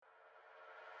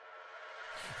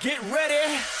Get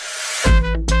ready.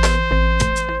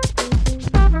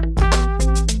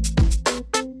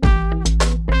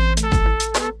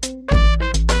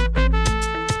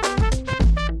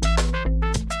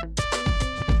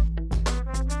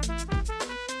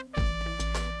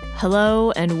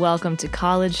 Hello and welcome to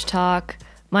College Talk.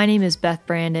 My name is Beth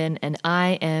Brandon and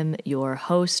I am your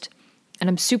host. And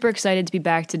I'm super excited to be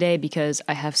back today because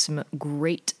I have some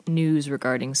great news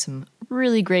regarding some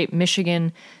really great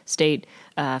Michigan State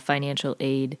financial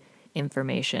aid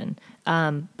information.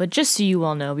 But just so you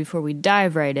all know, before we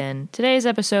dive right in, today's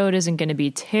episode isn't going to be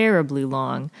terribly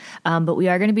long, but we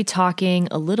are going to be talking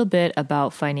a little bit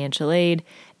about financial aid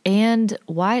and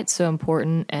why it's so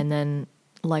important. And then,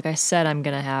 like I said, I'm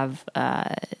going to have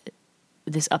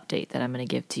this update that I'm going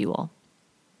to give to you all.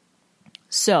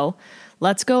 So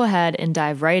let's go ahead and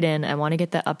dive right in. I want to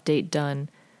get that update done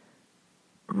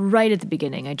right at the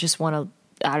beginning. I'm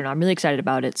really excited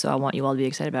about it, so I want you all to be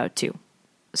excited about it too.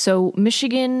 So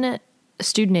Michigan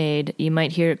Student Aid, you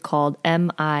might hear it called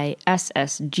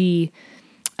MISSG.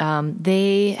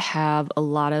 They have a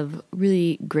lot of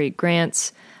really great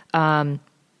grants. One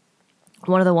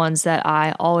of the ones that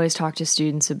I always talk to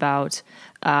students about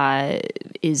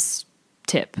is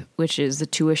TIP, which is the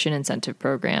Tuition Incentive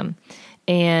Program.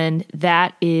 And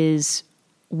that is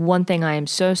one thing I am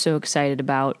so excited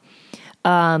about.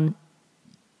 For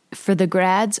the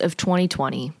grads of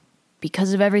 2020,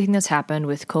 because of everything that's happened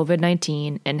with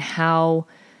COVID-19 and how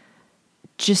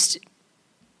just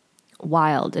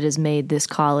wild it has made this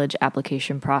college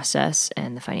application process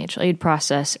and the financial aid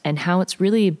process, and how it's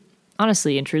really,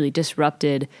 honestly and truly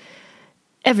disrupted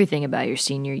everything about your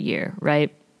senior year,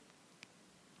 right?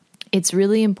 It's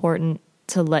really important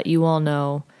to let you all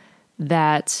know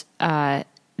that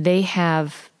they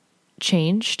have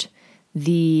changed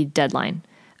the deadline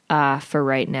for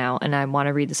right now. And I want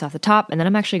to read this off the top. And then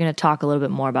I'm actually going to talk a little bit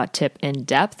more about TIP in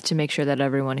depth to make sure that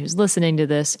everyone who's listening to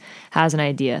this has an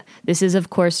idea. This is,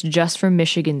 of course, just for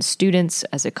Michigan students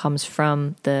as it comes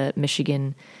from the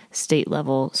Michigan state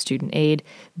level student aid.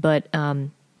 But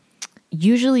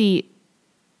usually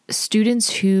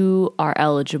students who are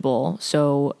eligible,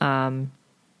 so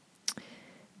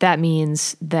that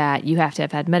means that you have to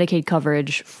have had Medicaid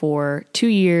coverage for 2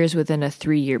 years within a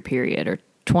 3-year period, or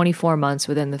 24 months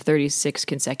within the 36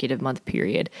 consecutive month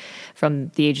period from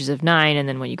the ages of 9 and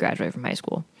then when you graduate from high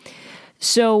school.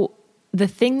 So the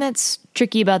thing that's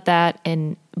tricky about that,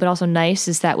 but also nice,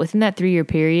 is that within that 3-year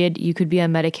period, you could be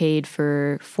on Medicaid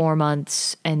for 4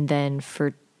 months and then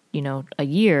for, a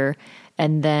year,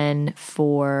 and then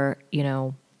for,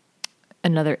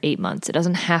 another 8 months. It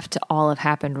doesn't have to all have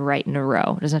happened right in a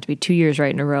row. It doesn't have to be 2 years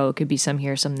right in a row. It could be some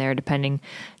here, some there, depending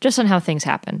just on how things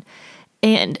happen.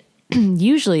 And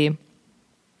usually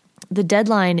the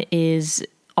deadline is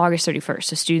August 31st.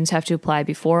 So students have to apply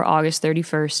before August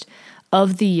 31st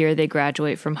of the year they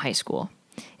graduate from high school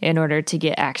in order to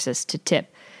get access to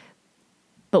TIP.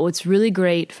 But what's really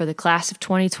great for the class of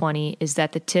 2020 is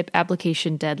that the TIP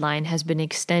application deadline has been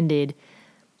extended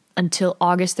until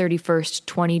August 31st,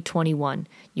 2021.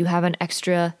 You have an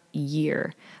extra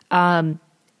year. And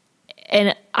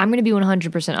I'm going to be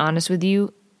 100% honest with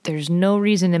you. There's no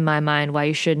reason in my mind why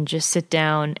you shouldn't just sit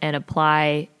down and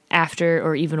apply after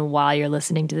or even while you're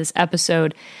listening to this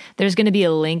episode. There's going to be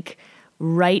a link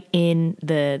right in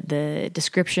the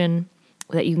description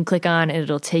that you can click on, and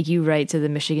it'll take you right to the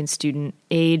Michigan Student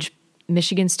Aid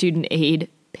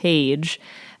page,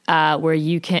 where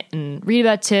you can read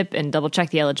about TIP and double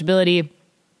check the eligibility.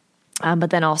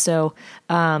 But then also,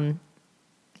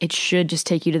 it should just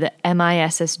take you to the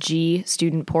MISSG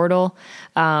student portal.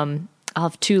 I'll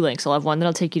have 2 links. I'll have one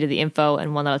that'll take you to the info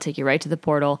and one that'll take you right to the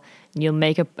portal. And you'll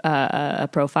make a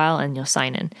profile and you'll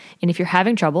sign in. And if you're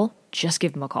having trouble, just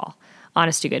give them a call.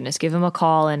 Honest to goodness, give them a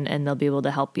call and they'll be able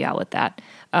to help you out with that.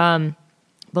 But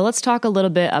let's talk a little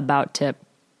bit about TIP.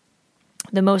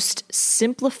 The most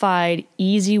simplified,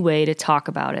 easy way to talk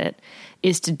about it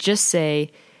is to just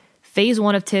say phase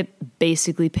 1 of TIP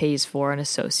basically pays for an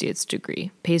associate's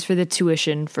degree, pays for the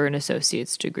tuition for an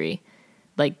associate's degree.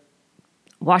 Like,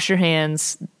 wash your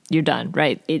hands, you're done,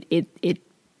 right? It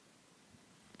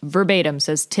verbatim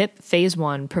says TIP phase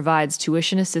 1 provides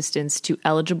tuition assistance to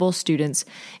eligible students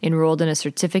enrolled in a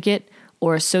certificate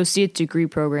or associate degree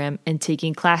program and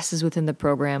taking classes within the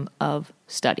program of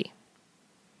study.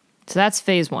 So that's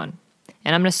phase 1.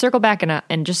 And I'm going to circle back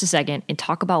in just a second and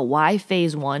talk about why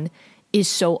phase 1 is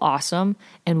so awesome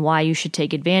and why you should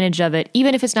take advantage of it,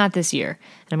 even if it's not this year.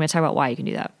 And I'm going to talk about why you can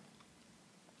do that.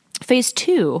 Phase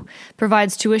 2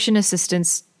 provides tuition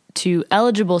assistance to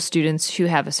eligible students who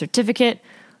have a certificate,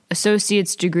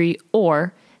 associate's degree,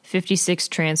 or 56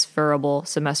 transferable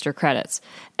semester credits.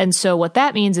 And so what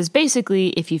that means is basically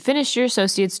if you finish your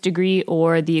associate's degree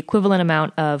or the equivalent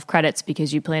amount of credits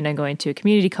because you planned on going to a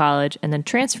community college and then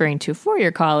transferring to a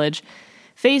four-year college,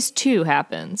 phase 2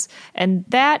 happens. And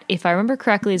that, if I remember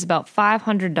correctly, is about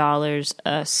 $500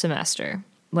 a semester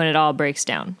when it all breaks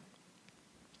down.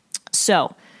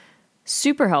 So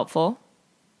super helpful.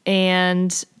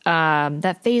 And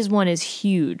that phase 1 is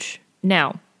huge.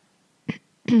 Now,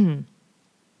 I'm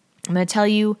going to tell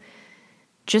you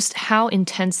just how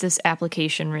intense this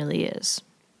application really is.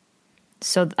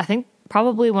 So I think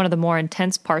probably one of the more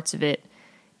intense parts of it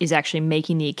is actually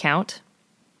making the account.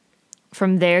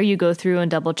 From there, you go through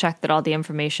and double check that all the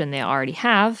information they already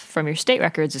have from your state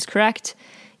records is correct.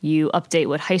 You update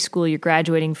what high school you're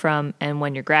graduating from and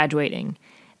when you're graduating.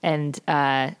 And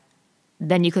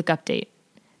then you click update.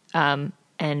 And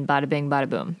bada bing, bada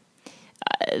boom.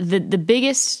 The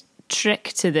biggest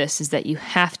trick to this is that you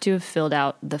have to have filled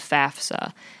out the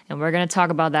FAFSA. And we're going to talk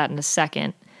about that in a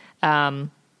second. And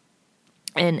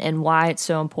why it's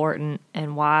so important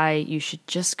and why you should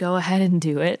just go ahead and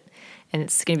do it. And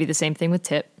it's going to be the same thing with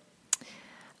TIP.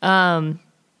 But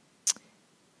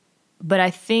I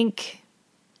think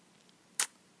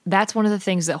that's one of the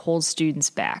things that holds students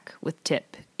back with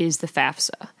TIP is the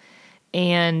FAFSA.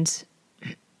 And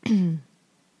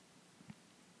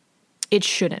it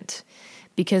shouldn't,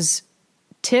 because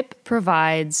TIP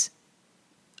provides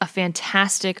a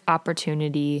fantastic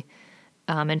opportunity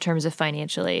in terms of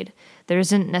financial aid. There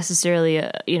isn't necessarily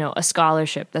a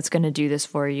scholarship that's going to do this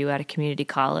for you at a community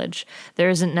college. There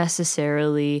isn't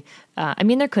necessarily,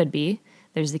 there could be.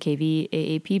 There's the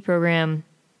KVAAP program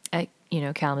at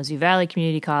Kalamazoo Valley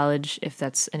Community College. If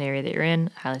that's an area that you're in,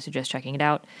 I highly suggest checking it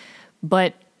out.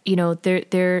 But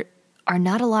there are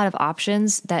not a lot of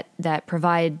options that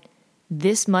provide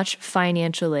this much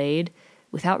financial aid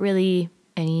without really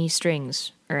any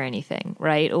strings or anything,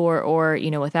 right? Or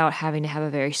without having to have a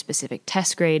very specific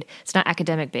test grade. It's not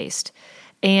academic based.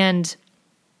 And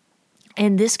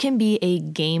this can be a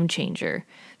game changer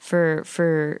for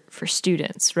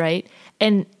students, right?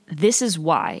 And this is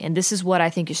why, and this is what I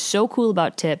think is so cool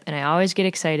about TIP, and I always get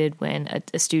excited when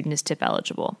a student is TIP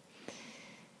eligible.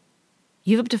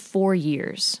 You have up to 4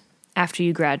 years after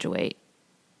you graduate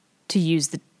to use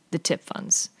the TIP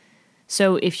funds.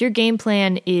 So if your game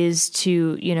plan is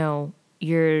to,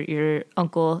 your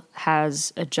uncle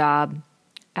has a job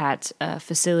at a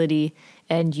facility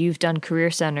and you've done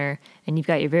Career Center and you've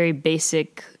got your very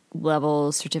basic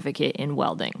level certificate in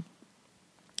welding,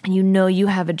 and you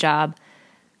have a job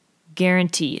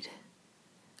guaranteed.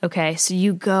 Okay, so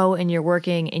you go and you're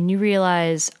working and you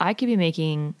realize I could be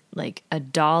making like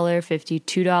 $1.50,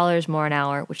 $2 more an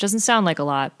hour, which doesn't sound like a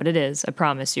lot, but it is, I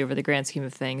promise you, over the grand scheme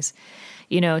of things,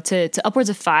 to upwards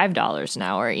of $5 an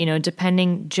hour,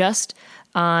 depending just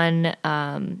on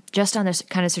the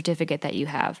kind of certificate that you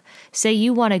have. Say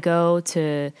you want to go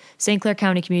to St. Clair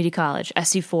County Community College,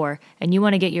 SC4, and you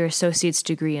want to get your associate's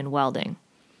degree in welding.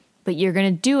 But you're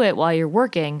going to do it while you're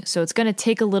working, so it's going to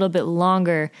take a little bit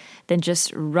longer than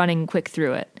just running quick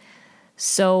through it.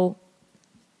 So,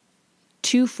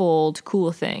 twofold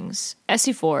cool things.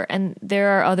 SC4, and there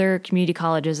are other community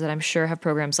colleges that I'm sure have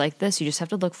programs like this. You just have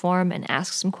to look for them and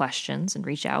ask some questions and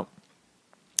reach out.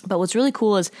 But what's really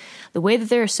cool is the way that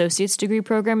their associate's degree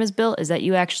program is built is that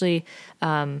you actually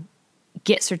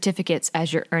get certificates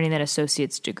as you're earning that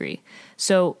associate's degree.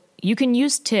 So you can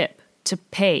use TIP to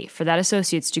pay for that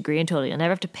associate's degree in total. You'll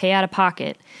never have to pay out of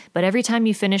pocket. But every time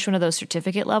you finish one of those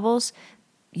certificate levels,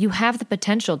 you have the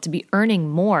potential to be earning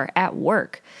more at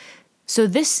work. So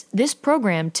this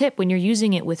program, TIP, when you're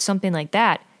using it with something like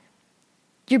that,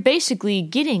 you're basically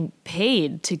getting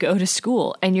paid to go to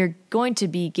school, and you're going to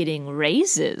be getting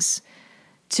raises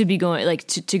to be going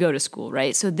to go to school,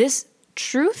 right? So this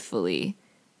truthfully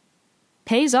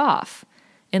pays off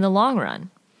in the long run.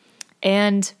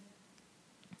 And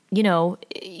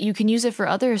you can use it for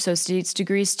other associate's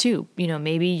degrees too.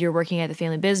 Maybe you're working at the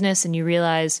family business and you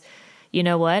realize,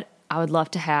 what? I would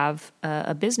love to have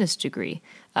a business degree,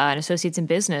 an associate's in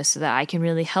business, so that I can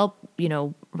really help,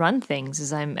 run things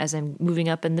as I'm moving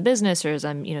up in the business, or as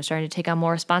I'm, starting to take on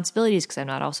more responsibilities because I'm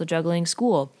not also juggling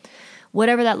school.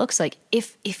 Whatever that looks like.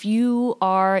 If you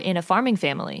are in a farming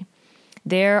family,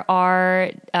 there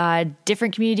are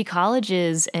different community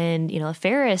colleges and,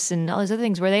 Ferris and all these other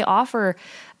things where they offer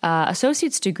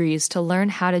associate's degrees to learn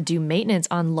how to do maintenance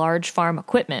on large farm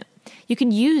equipment. You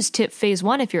can use TIP Phase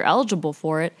 1 if you're eligible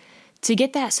for it to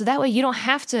get that. So that way you don't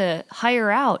have to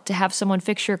hire out to have someone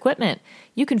fix your equipment.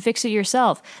 You can fix it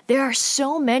yourself. There are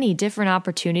so many different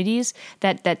opportunities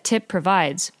that TIP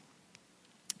provides.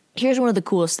 Here's one of the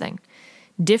coolest things.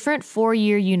 different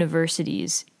 4-year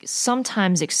universities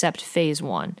sometimes accept phase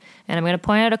one. And I'm going to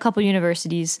point out a couple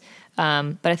universities,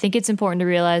 but I think it's important to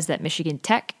realize that Michigan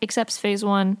Tech accepts phase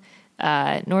one,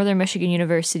 Northern Michigan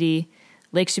University,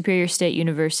 Lake Superior State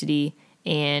University,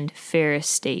 and Ferris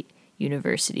State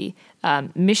University.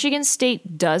 Michigan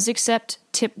State does accept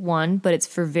tip one, but it's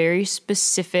for very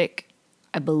specific,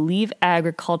 I believe,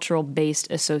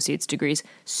 agricultural-based associate's degrees.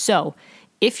 So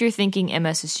if you're thinking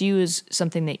MSSU is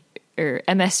something that, or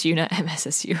MSU, not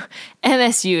MSSU,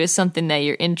 MSU is something that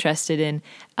you're interested in,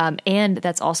 and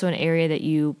that's also an area that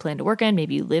you plan to work in,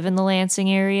 maybe you live in the Lansing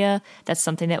area, that's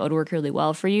something that would work really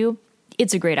well for you,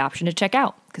 it's a great option to check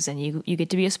out, because then you get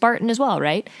to be a Spartan as well,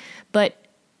 right? But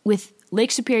with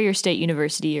Lake Superior State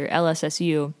University, or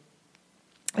LSSU,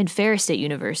 and Ferris State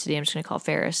University, I'm just going to call it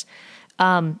Ferris,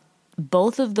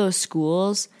 both of those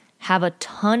schools have a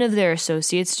ton of their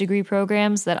associate's degree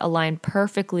programs that align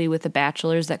perfectly with the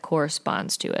bachelor's that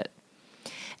corresponds to it.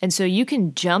 And so you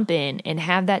can jump in and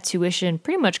have that tuition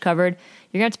pretty much covered.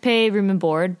 You're going to have to pay room and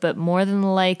board, but more than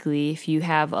likely, if you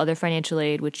have other financial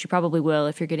aid, which you probably will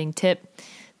if you're getting TIP,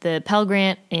 the Pell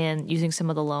Grant and using some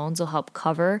of the loans will help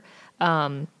cover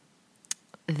that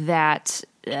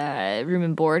room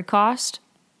and board cost.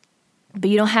 But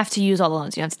you don't have to use all the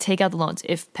loans. You don't have to take out the loans.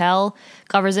 If Pell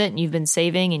covers it and you've been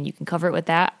saving and you can cover it with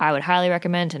that, I would highly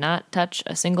recommend to not touch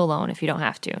a single loan if you don't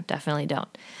have to. Definitely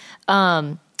don't.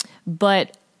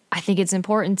 But I think it's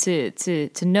important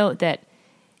to note that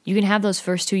you can have those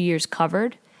first 2 years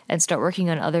covered and start working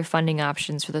on other funding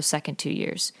options for those second 2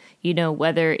 years. You know,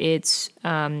 whether it's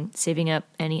saving up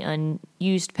any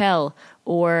unused Pell,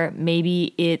 or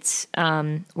maybe it's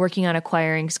working on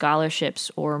acquiring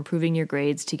scholarships or improving your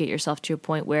grades to get yourself to a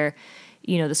point where,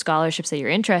 you know, the scholarships that you're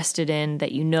interested in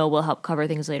that you know will help cover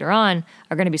things later on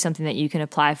are going to be something that you can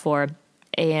apply for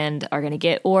and are going to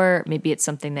get, or maybe it's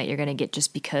something that you're going to get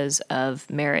just because of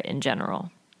merit in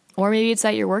general. Or maybe it's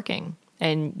that you're working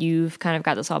and you've kind of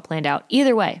got this all planned out.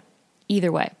 Either way,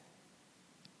 it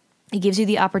gives you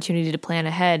the opportunity to plan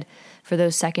ahead for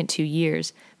those second 2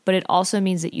 years, but it also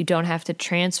means that you don't have to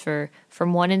transfer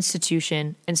from one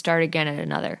institution and start again at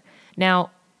another. Now,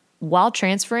 while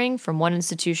transferring from one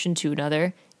institution to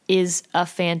another is a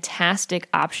fantastic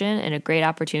option and a great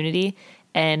opportunity,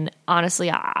 and honestly,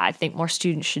 I think more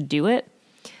students should do it.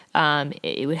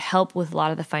 It would help with a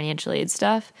lot of the financial aid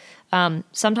stuff.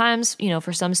 Sometimes, you know,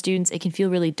 for some students, it can feel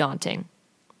really daunting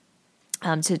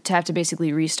to have to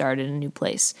basically restart in a new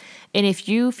place. And if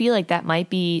you feel like that might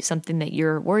be something that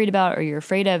you're worried about or you're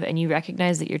afraid of, and you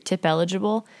recognize that you're TIP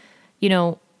eligible, you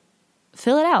know,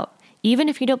 fill it out. Even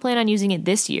if you don't plan on using it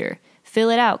this year, fill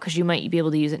it out because you might be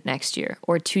able to use it next year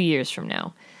or 2 years from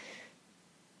now.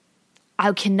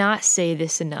 I cannot say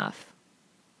this enough,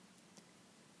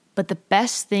 but the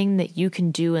best thing that you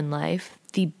can do in life,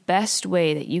 the best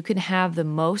way that you can have the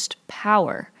most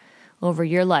power over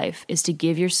your life, is to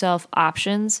give yourself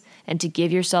options and to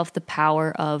give yourself the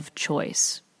power of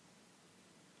choice.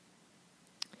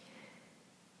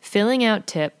 Filling out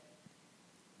TIP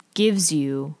gives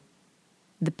you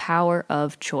the power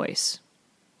of choice.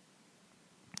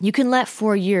 You can let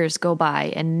 4 years go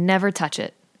by and never touch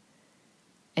it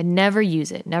and never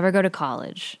use it, never go to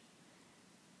college.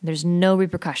 There's no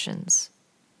repercussions.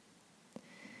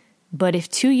 But if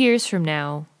 2 years from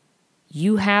now,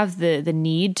 you have the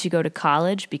need to go to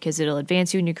college because it'll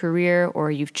advance you in your career,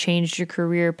 or you've changed your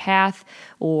career path,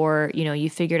 or, you know, you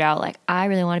figured out, like, I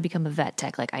really want to become a vet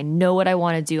tech. Like, I know what I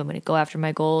want to do. I'm going to go after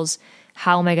my goals.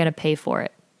 How am I going to pay for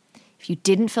it? If you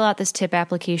didn't fill out this TIP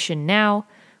application now,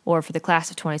 or for the class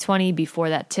of 2020 before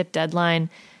that TIP deadline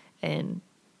in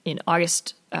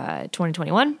August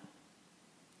 2021,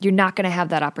 you're not going to have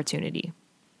that opportunity.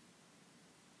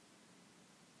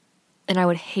 And I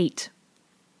would hate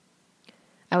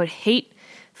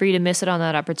for you to miss it on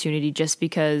that opportunity just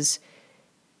because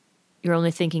you're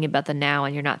only thinking about the now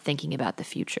and you're not thinking about the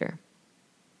future.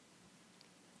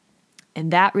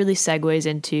 And that really segues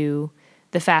into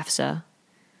the FAFSA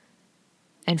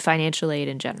and financial aid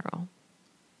in general.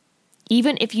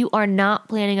 Even if you are not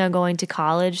planning on going to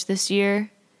college this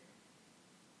year,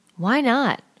 why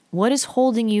not? What is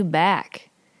holding you back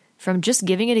from just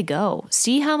giving it a go?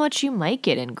 See how much you might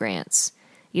get in grants.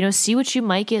 You know, see what you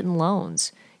might get in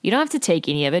loans. You don't have to take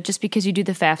any of it. Just because you do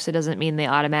the FAFSA doesn't mean they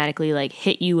automatically like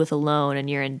hit you with a loan and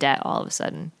you're in debt all of a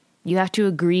sudden. You have to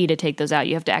agree to take those out.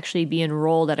 You have to actually be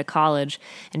enrolled at a college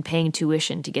and paying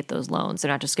tuition to get those loans.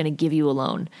 They're not just going to give you a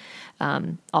loan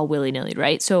all willy-nilly,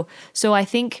 right? So I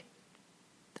think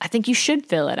you should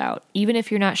fill it out, even if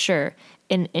you're not sure.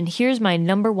 And here's my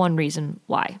number one reason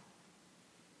why.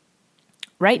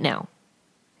 Right now,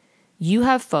 you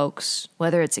have folks,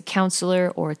 whether it's a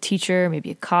counselor or a teacher, maybe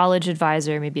a college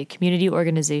advisor, maybe a community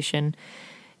organization,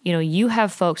 you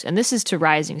have folks, and this is to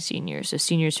rising seniors, so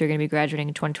seniors who are going to be graduating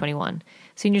in 2021.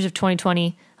 Seniors of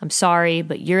 2020, I'm sorry,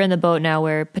 but you're in the boat now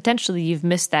where potentially you've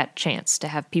missed that chance to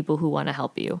have people who want to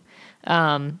help you.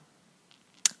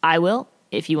 I will.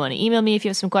 If you want to email me if you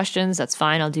have some questions, that's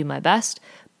fine. I'll do my best.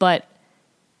 But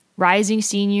rising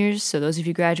seniors, so those of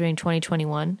you graduating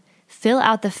 2021, fill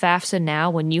out the FAFSA now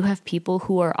when you have people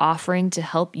who are offering to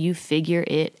help you figure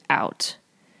it out.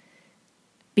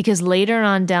 Because later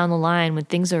on down the line, when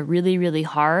things are really, really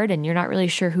hard and you're not really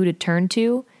sure who to turn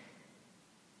to,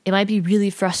 it might be really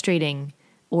frustrating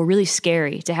or really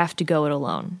scary to have to go it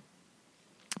alone.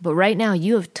 But right now,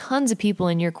 you have tons of people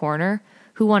in your corner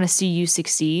who want to see you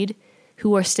succeed,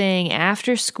 who are staying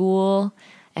after school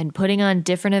and putting on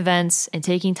different events and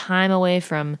taking time away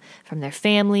from their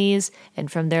families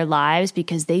and from their lives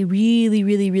because they really,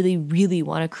 really, really, really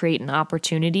want to create an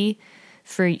opportunity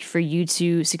for you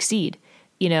to succeed.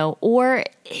 Or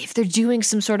if they're doing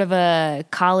some sort of a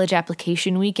college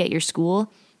application week at your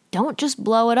school, don't just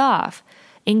blow it off.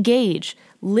 Engage,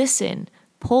 listen,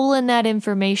 pull in that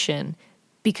information,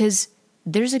 because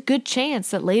there's a good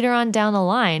chance that later on down the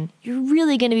line, you're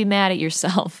really going to be mad at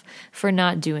yourself for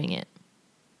not doing it.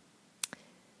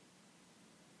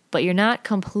 But you're not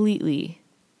completely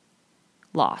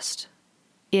lost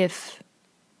if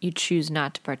you choose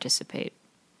not to participate.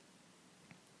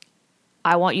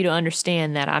 I want you to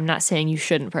understand that I'm not saying you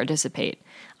shouldn't participate.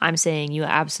 I'm saying you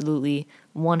absolutely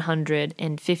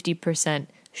 150%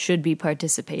 should be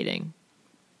participating.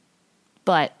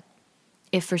 But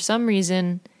if for some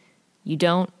reason you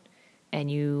don't, and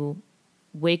you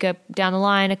wake up down the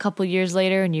line a couple years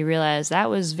later and you realize that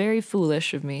was very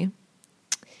foolish of me,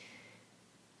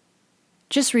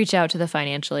 just reach out to the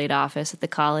financial aid office at the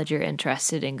college you're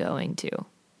interested in going to.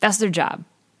 That's their job.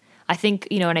 I think,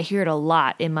 and I hear it a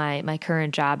lot in my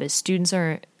current job, is students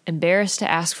are embarrassed to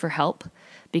ask for help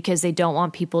because they don't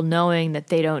want people knowing that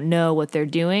they don't know what they're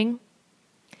doing.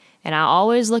 And I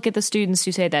always look at the students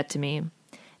who say that to me,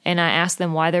 and I ask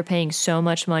them why they're paying so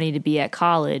much money to be at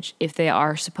college if they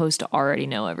are supposed to already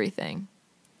know everything.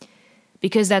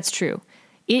 Because that's true.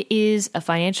 It is a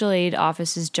financial aid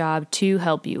office's job to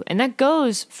help you. And that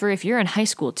goes for if you're in high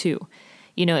school too.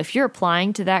 If you're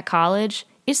applying to that college,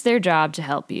 it's their job to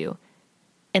help you.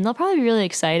 And they'll probably be really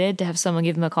excited to have someone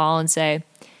give them a call and say,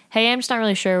 hey, I'm just not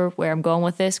really sure where I'm going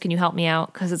with this. Can you help me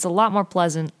out? Because it's a lot more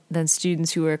pleasant than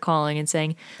students who are calling and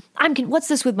saying, what's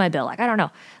this with my bill? I don't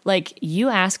know. You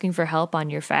asking for help on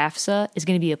your FAFSA is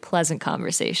going to be a pleasant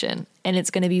conversation, and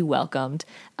it's going to be welcomed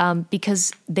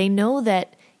because they know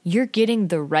that you're getting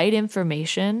the right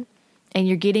information and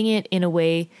you're getting it in a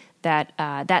way that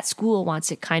that school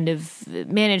wants it kind of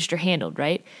managed or handled,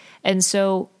 right? And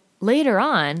so later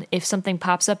on, if something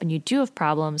pops up and you do have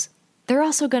problems, they're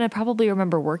also going to probably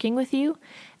remember working with you,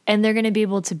 and they're going to be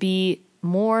able to be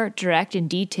more direct and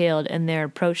detailed in their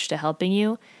approach to helping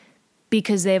you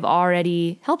because they've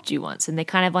already helped you once and they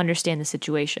kind of understand the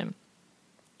situation.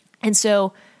 And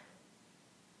so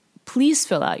please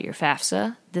fill out your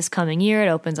FAFSA this coming year. It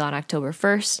opens on October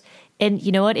 1st. And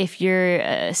you know what? If you're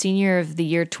a senior of the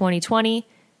year 2020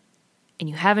 and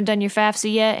you haven't done your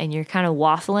FAFSA yet and you're kind of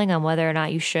waffling on whether or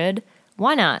not you should,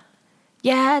 why not?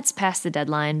 Yeah, it's past the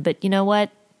deadline, but you know what?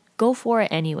 Go for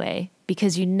it anyway,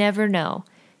 because you never know.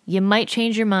 You might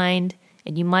change your mind,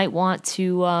 and you might want to,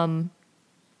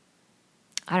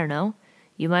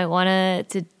 you might want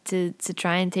to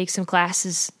try and take some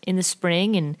classes in the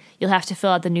spring, and you'll have to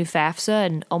fill out the new FAFSA,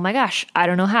 and oh my gosh, I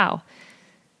don't know how.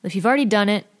 If you've already done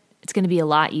it, it's going to be a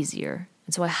lot easier.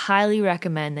 And so I highly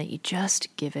recommend that you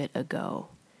just give it a go.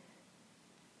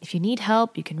 If you need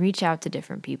help, you can reach out to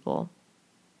different people.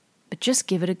 But just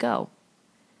give it a go.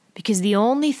 Because the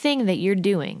only thing that you're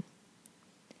doing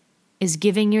is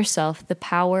giving yourself the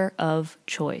power of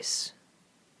choice.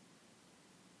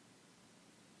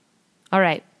 All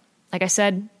right. Like I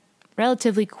said,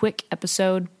 relatively quick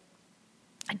episode.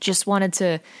 I just wanted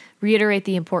to reiterate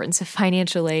the importance of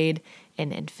financial aid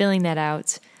and filling that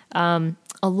out.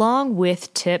 Along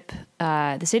with TIP,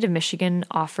 the state of Michigan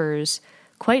offers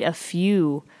quite a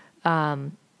few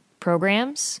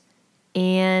programs.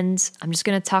 And I'm just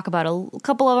going to talk about a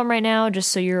couple of them right now,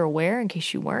 just so you're aware in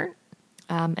case you weren't.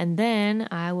 And then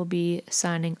I will be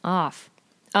signing off.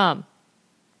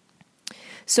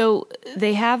 So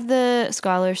they have the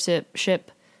scholarship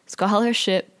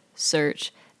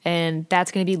search, and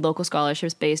that's going to be local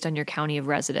scholarships based on your county of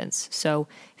residence. So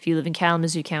if you live in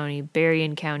Kalamazoo County,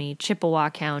 Berrien County,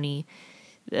 Chippewa County,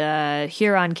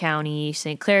 Huron County,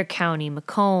 St. Clair County,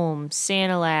 Macomb,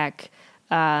 Sanilac,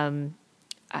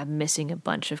 I'm missing a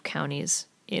bunch of counties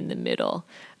in the middle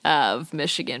of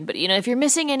Michigan. But, if you're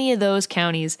missing any of those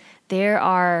counties, there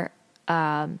are,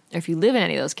 or if you live in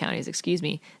any of those counties,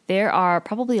 there are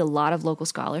probably a lot of local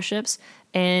scholarships.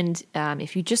 And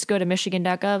if you just go to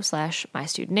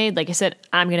michigan.gov/mystudentaid, like I said,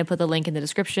 I'm going to put the link in the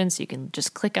description so you can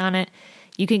just click on it.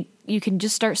 You can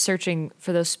just start searching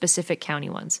for those specific county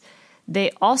ones.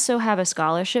 They also have a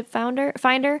scholarship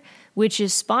finder, which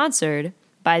is sponsored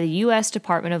by the U.S.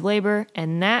 Department of Labor,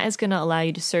 and that is going to allow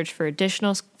you to search for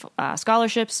additional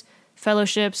scholarships,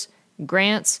 fellowships,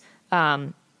 grants,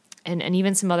 and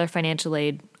even some other financial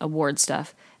aid award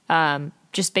stuff,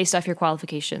 just based off your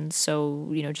qualifications. So,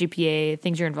 GPA,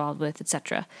 things you're involved with,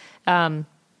 etc. And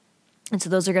so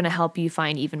those are going to help you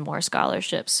find even more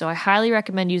scholarships. So I highly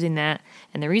recommend using that.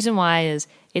 And the reason why is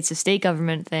it's a state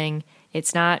government thing.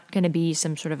 It's not going to be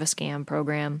some sort of a scam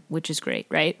program, which is great,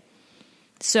 right?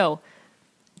 So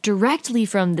directly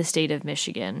from the state of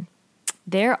Michigan,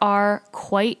 there are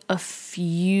quite a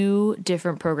few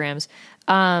different programs.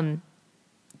 Dual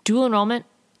enrollment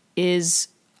is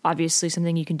obviously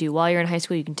something you can do while you're in high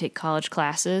school. You can take college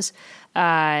classes.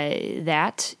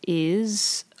 That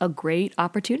is a great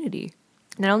opportunity.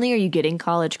 Not only are you getting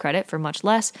college credit for much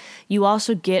less, you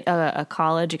also get a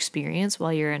college experience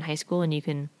while you're in high school, and you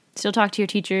can still talk to your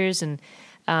teachers and,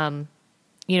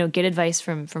 get advice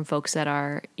from folks that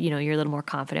are, you're a little more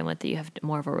confident with, that you have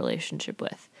more of a relationship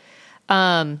with.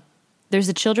 There's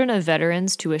the Children of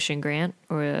Veterans Tuition Grant,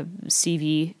 or a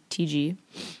CVTG,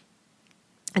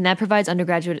 and that provides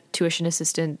undergraduate tuition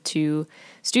assistance to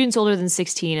students older than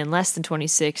 16 and less than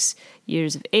 26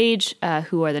 years of age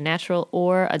who are the natural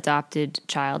or adopted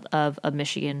child of a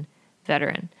Michigan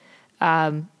veteran.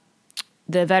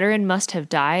 The veteran must have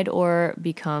died or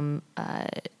become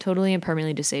totally and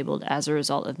permanently disabled as a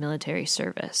result of military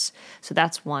service. So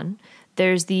that's one.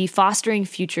 There's the Fostering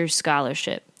Future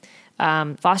Scholarship.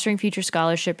 Fostering Future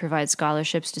Scholarship provides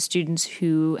scholarships to students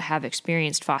who have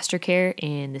experienced foster care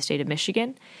in the state of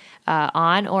Michigan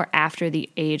on or after the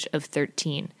age of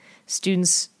 13.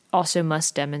 Students also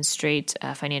must demonstrate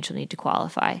financial need to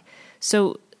qualify.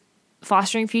 So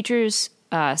Fostering Futures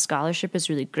scholarship is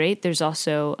really great. There's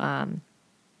also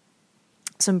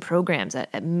some programs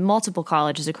at multiple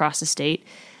colleges across the state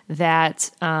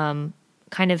that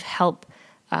kind of help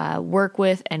work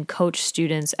with and coach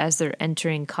students as they're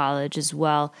entering college as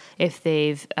well, if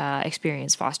they've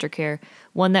experienced foster care.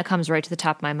 One that comes right to the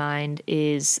top of my mind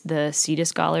is the CETA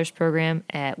Scholars Program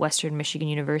at Western Michigan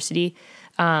University.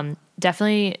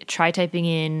 Definitely try typing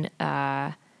in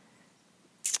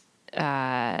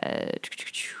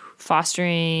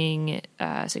fostering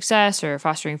success or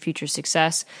fostering future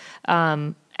success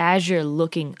as you're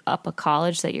looking up a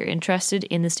college that you're interested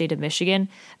in the state of Michigan,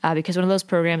 because one of those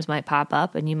programs might pop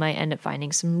up and you might end up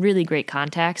finding some really great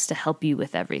contacts to help you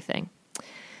with everything.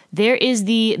 There is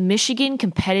the Michigan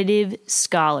Competitive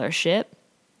Scholarship,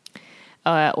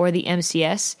 or the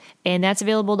MCS, and that's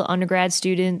available to undergrad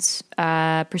students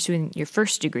pursuing your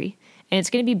first degree, and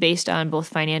it's going to be based on both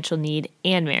financial need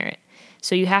and merit.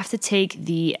 So you have to take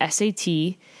the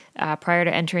SAT prior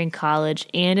to entering college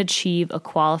and achieve a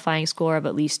qualifying score of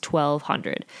at least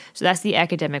 1,200. So that's the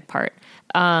academic part.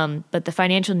 But the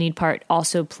financial need part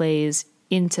also plays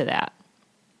into that.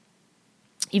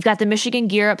 You've got the Michigan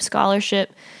Gear Up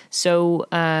Scholarship. So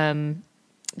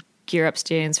Gear Up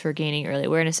stands for Gaining Early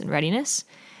Awareness and Readiness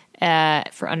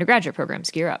for undergraduate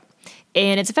programs, Gear Up.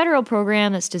 And it's a federal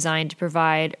program that's designed to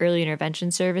provide early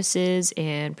intervention services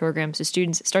and programs to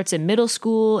students. It starts in middle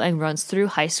school and runs through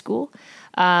high school.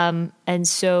 And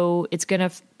so it's going to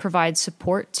provide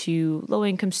support to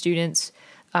low-income students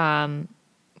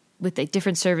with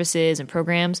different services and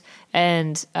programs.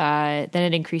 And then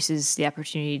it increases the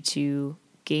opportunity to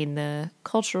gain the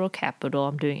cultural capital,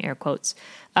 I'm doing air quotes,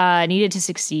 needed to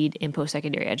succeed in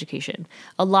post-secondary education.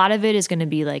 A lot of it is going to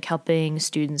be helping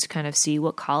students kind of see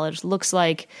what college looks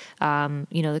like,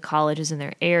 the colleges in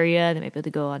their area. They might be able to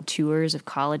go on tours of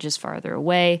colleges farther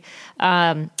away.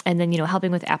 And then,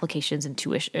 helping with applications and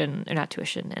tuition, or not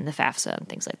tuition, and the FAFSA and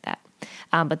things like that.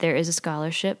 But there is a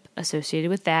scholarship associated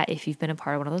with that if you've been a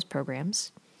part of one of those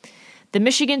programs. The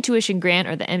Michigan Tuition Grant,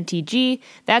 or the MTG,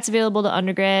 that's available to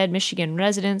undergrad Michigan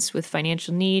residents with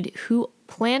financial need who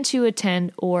plan to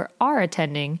attend or are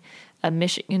attending a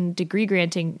Michigan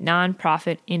degree-granting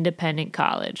nonprofit independent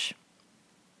college.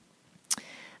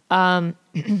 Then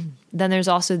there's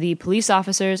also the Police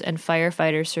Officers and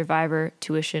Firefighters Survivor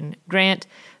Tuition Grant,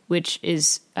 which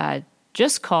is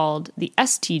just called the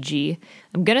STG.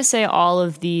 I'm going to say all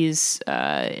of these,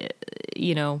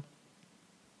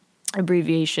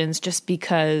 abbreviations just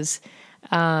because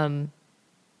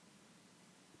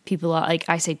people like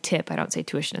I say TIP, I don't say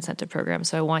tuition incentive program.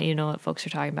 So I want you to know what folks are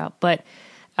talking about. But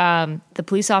the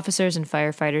Police Officers and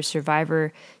Firefighters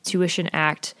Survivor Tuition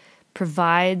Act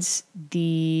provides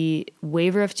the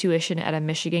waiver of tuition at a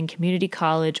Michigan community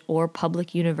college or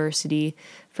public university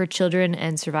for children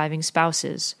and surviving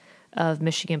spouses of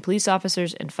Michigan police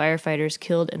officers and firefighters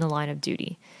killed in the line of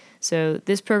duty. So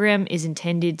this program is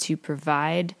intended to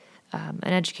provide an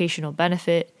educational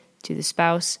benefit to the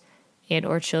spouse and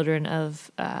or children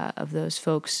of those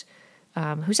folks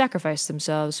who sacrificed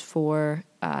themselves for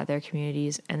their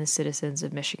communities and the citizens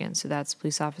of Michigan. So that's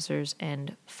police officers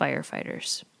and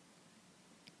firefighters.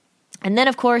 And then,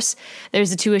 of course, there's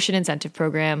the tuition incentive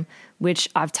program, which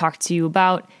I've talked to you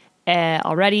about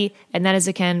already. And that is,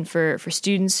 again, for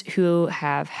students who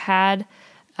have had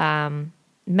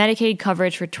Medicaid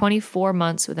coverage for 24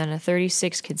 months within a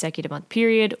 36 consecutive month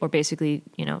period, or basically,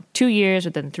 2 years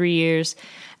within 3 years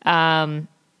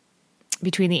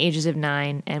between the ages of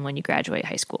 9 and when you graduate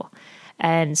high school.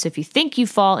 And so if you think you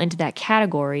fall into that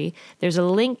category, there's a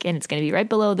link, and it's going to be right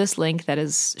below this link that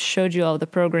has showed you all the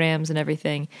programs and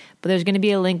everything. But there's going to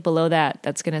be a link below that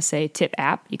that's going to say TIP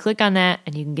app. You click on that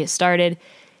and you can get started.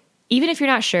 Even if you're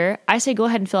not sure, I say go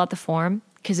ahead and fill out the form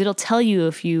because it'll tell you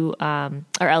if you are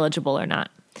eligible or not.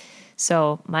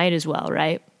 So might as well,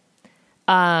 right?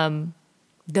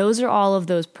 Those are all of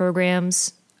those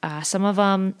programs. Some of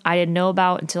them I didn't know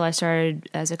about until I started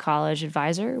as a college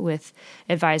advisor with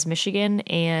Advise Michigan,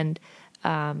 and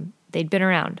they'd been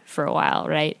around for a while,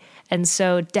 right? And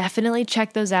so definitely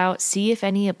check those out, see if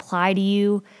any apply to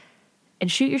you,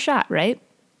 and shoot your shot, right?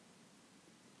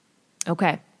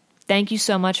 Okay. Thank you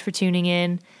so much for tuning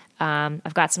in.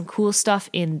 I've got some cool stuff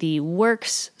in the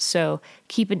works, so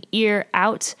keep an ear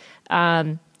out.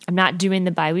 I'm not doing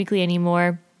the biweekly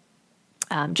anymore.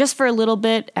 Just for a little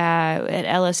bit at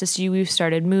LSSU, we've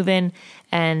started moving,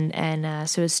 and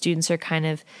so as students are kind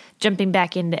of jumping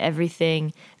back into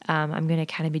everything, I'm going to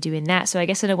kind of be doing that. So I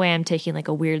guess in a way I'm taking like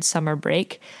a weird summer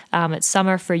break. It's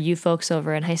summer for you folks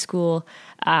over in high school,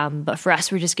 but for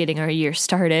us, we're just getting our year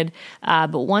started.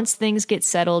 But once things get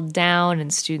settled down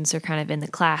and students are kind of in the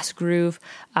class groove,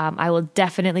 I will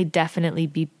definitely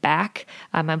be back.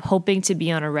 I'm hoping to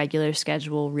be on a regular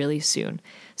schedule really soon.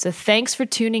 So thanks for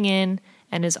tuning in.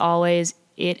 And as always,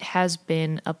 it has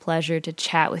been a pleasure to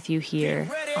chat with you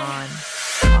here on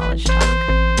College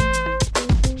Talk.